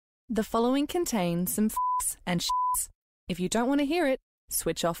The following contains some f***s and shits. If you don't want to hear it,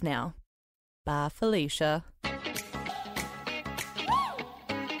 switch off now. Bye, Felicia.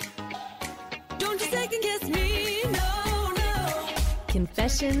 Don't you second guess me, no.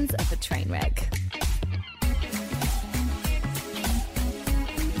 Confessions of a Train Wreck.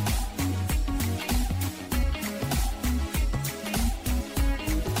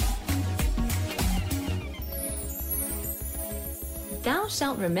 Thou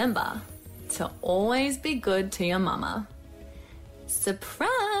shalt remember to always be good to your mama.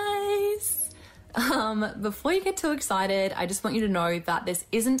 Surprise! Before you get too excited, I just want you to know that this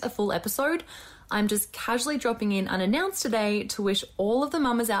isn't a full episode. I'm just casually dropping in unannounced today to wish all of the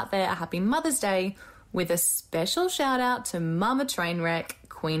mamas out there a happy Mother's Day with a special shout out to Mama Trainwreck,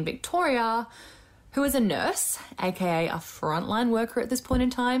 Queen Victoria, who is a nurse, aka a frontline worker at this point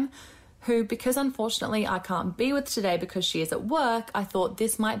in time, who, because unfortunately I can't be with today because she is at work, I thought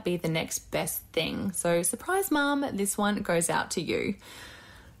this might be the next best thing. So surprise, Mum, this one goes out to you.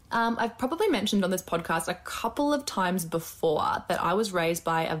 I've probably mentioned on this podcast a couple of times before that I was raised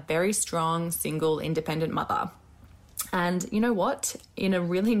by a very strong, single, independent mother. And you know what? In a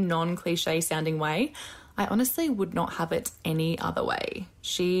really non-cliche sounding way, I honestly would not have it any other way.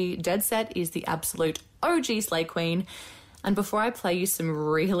 She, dead set, is the absolute OG Slay Queen. And before I play you some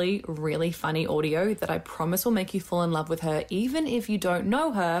really, really funny audio that I promise will make you fall in love with her, even if you don't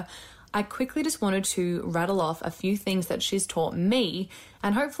know her, I quickly just wanted to rattle off a few things that she's taught me,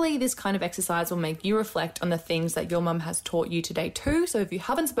 and hopefully this kind of exercise will make you reflect on the things that your mum has taught you today too. So if you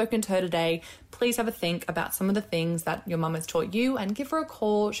haven't spoken to her today, please have a think about some of the things that your mum has taught you and give her a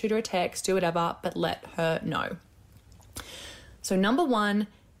call, shoot her a text, do whatever, but let her know. So number one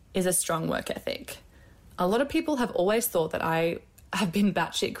is a strong work ethic. A lot of people have always thought that I have been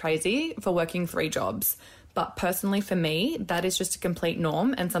batshit crazy for working 3 jobs. But personally for me, that is just a complete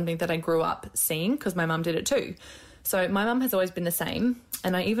norm and something that I grew up seeing because my mum did it too. So my mum has always been the same.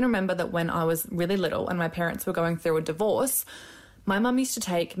 And I even remember that when I was really little and my parents were going through a divorce, my mum used to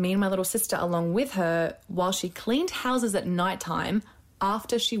take me and my little sister along with her while she cleaned houses at nighttime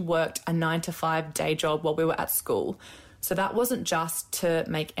after she worked a 9-to-5 day job while we were at school. So that wasn't just to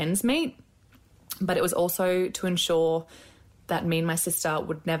make ends meet, but it was also to ensure that me and my sister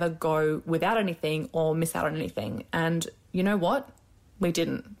would never go without anything or miss out on anything. And you know what? We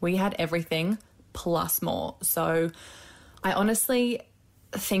didn't. We had everything plus more. So I honestly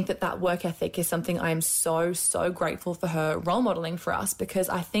think that work ethic is something I am so, so grateful for her role modeling for us, because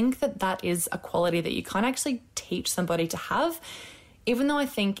I think that is a quality that you can't actually teach somebody to have, even though I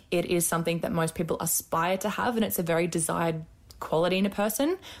think it is something that most people aspire to have and it's a very desired quality in a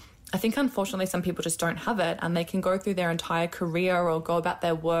person. I think unfortunately some people just don't have it, and they can go through their entire career or go about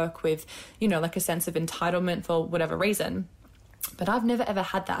their work with, like a sense of entitlement for whatever reason. But I've never ever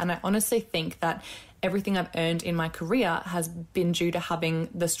had that, and I honestly think that everything I've earned in my career has been due to having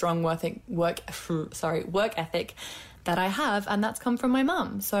the strong work ethic that I have, and that's come from my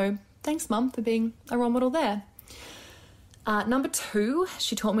mum. So thanks, Mum, for being a role model there. Number 2,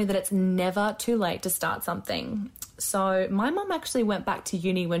 she taught me that it's never too late to start something. So my mum actually went back to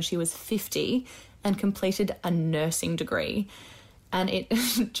uni when she was 50 and completed a nursing degree. And it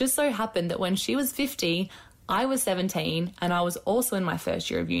just so happened that when she was 50, I was 17 and I was also in my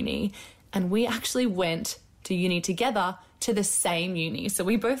first year of uni. And we actually went to uni together to the same uni. So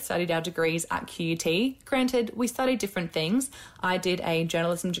we both studied our degrees at QUT. Granted, we studied different things. I did a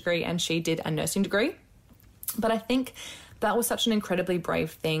journalism degree and she did a nursing degree. But I think that was such an incredibly brave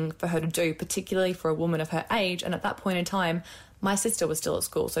thing for her to do, particularly for a woman of her age. And at that point in time, my sister was still at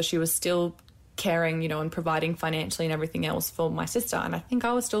school, so she was still caring, and providing financially and everything else for my sister. And I think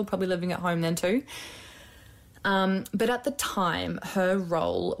I was still probably living at home then too. But at the time, her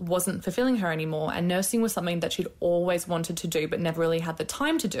role wasn't fulfilling her anymore, and nursing was something that she'd always wanted to do but never really had the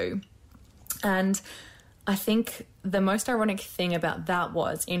time to do. And I think the most ironic thing about that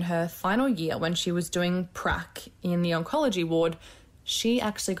was in her final year when she was doing prac in the oncology ward, she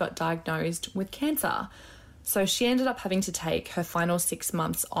actually got diagnosed with cancer. So she ended up having to take her final 6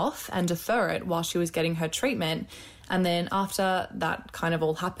 months off and defer it while she was getting her treatment. And then after that kind of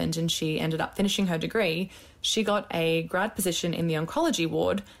all happened and she ended up finishing her degree, she got a grad position in the oncology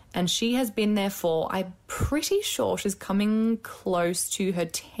ward, and she has been there for, I'm pretty sure she's coming close to her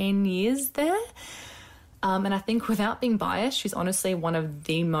 10 years there. And I think without being biased, she's honestly one of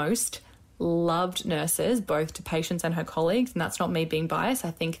the most loved nurses, both to patients and her colleagues. And that's not me being biased. I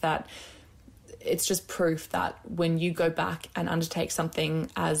think that it's just proof that when you go back and undertake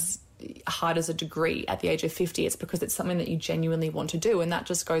something as hard as a degree at the age of 50. It's because it's something that you genuinely want to do. And that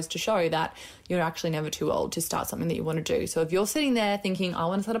just goes to show that you're actually never too old to start something that you want to do. So if you're sitting there thinking, I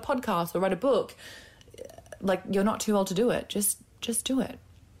want to start a podcast or write a book, like, you're not too old to do it. Just do it.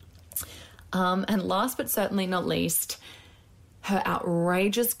 And last but certainly not least, her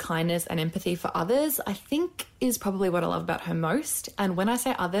outrageous kindness and empathy for others, I think, is probably what I love about her most. And when I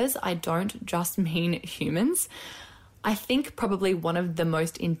say others, I don't just mean humans. I think probably one of the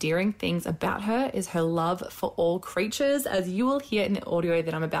most endearing things about her is her love for all creatures, as you will hear in the audio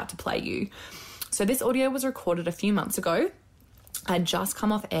that I'm about to play you. So this audio was recorded a few months ago. I'd just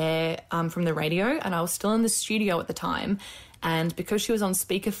come off air from the radio, and I was still in the studio at the time. And because she was on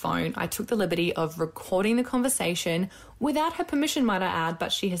speakerphone, I took the liberty of recording the conversation without her permission, might I add,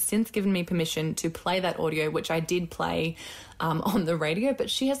 but she has since given me permission to play that audio, which I did play on the radio,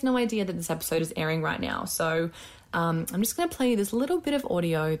 but she has no idea that this episode is airing right now. So I'm just going to play you this little bit of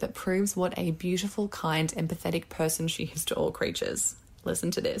audio that proves what a beautiful, kind, empathetic person she is to all creatures.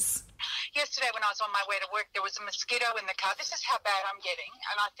 Listen to this. Yesterday when I was on my way to work, there was a mosquito in the car. This is how bad I'm getting,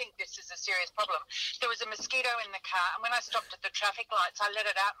 and I think this is a serious problem. There was a mosquito in the car, and when I stopped at the traffic lights, I let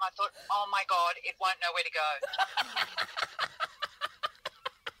it out, and I thought, oh, my God, it won't know where to go.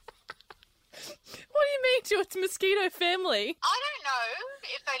 What do you mean to its mosquito family? I don't know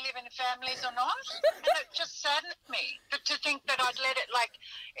if they live in families or not, and it just saddened me to think that I'd let it, like,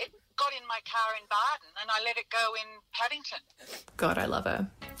 it got in my car in Barton, and I let it go in Paddington. God, I love her.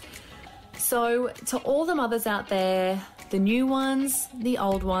 So to all the mothers out there, the new ones, the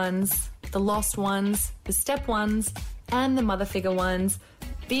old ones, the lost ones, the step ones, and the mother figure ones,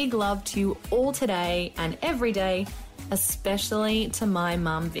 big love to you all today and every day, especially to my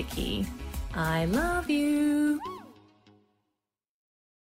mum, Vicky. I love you.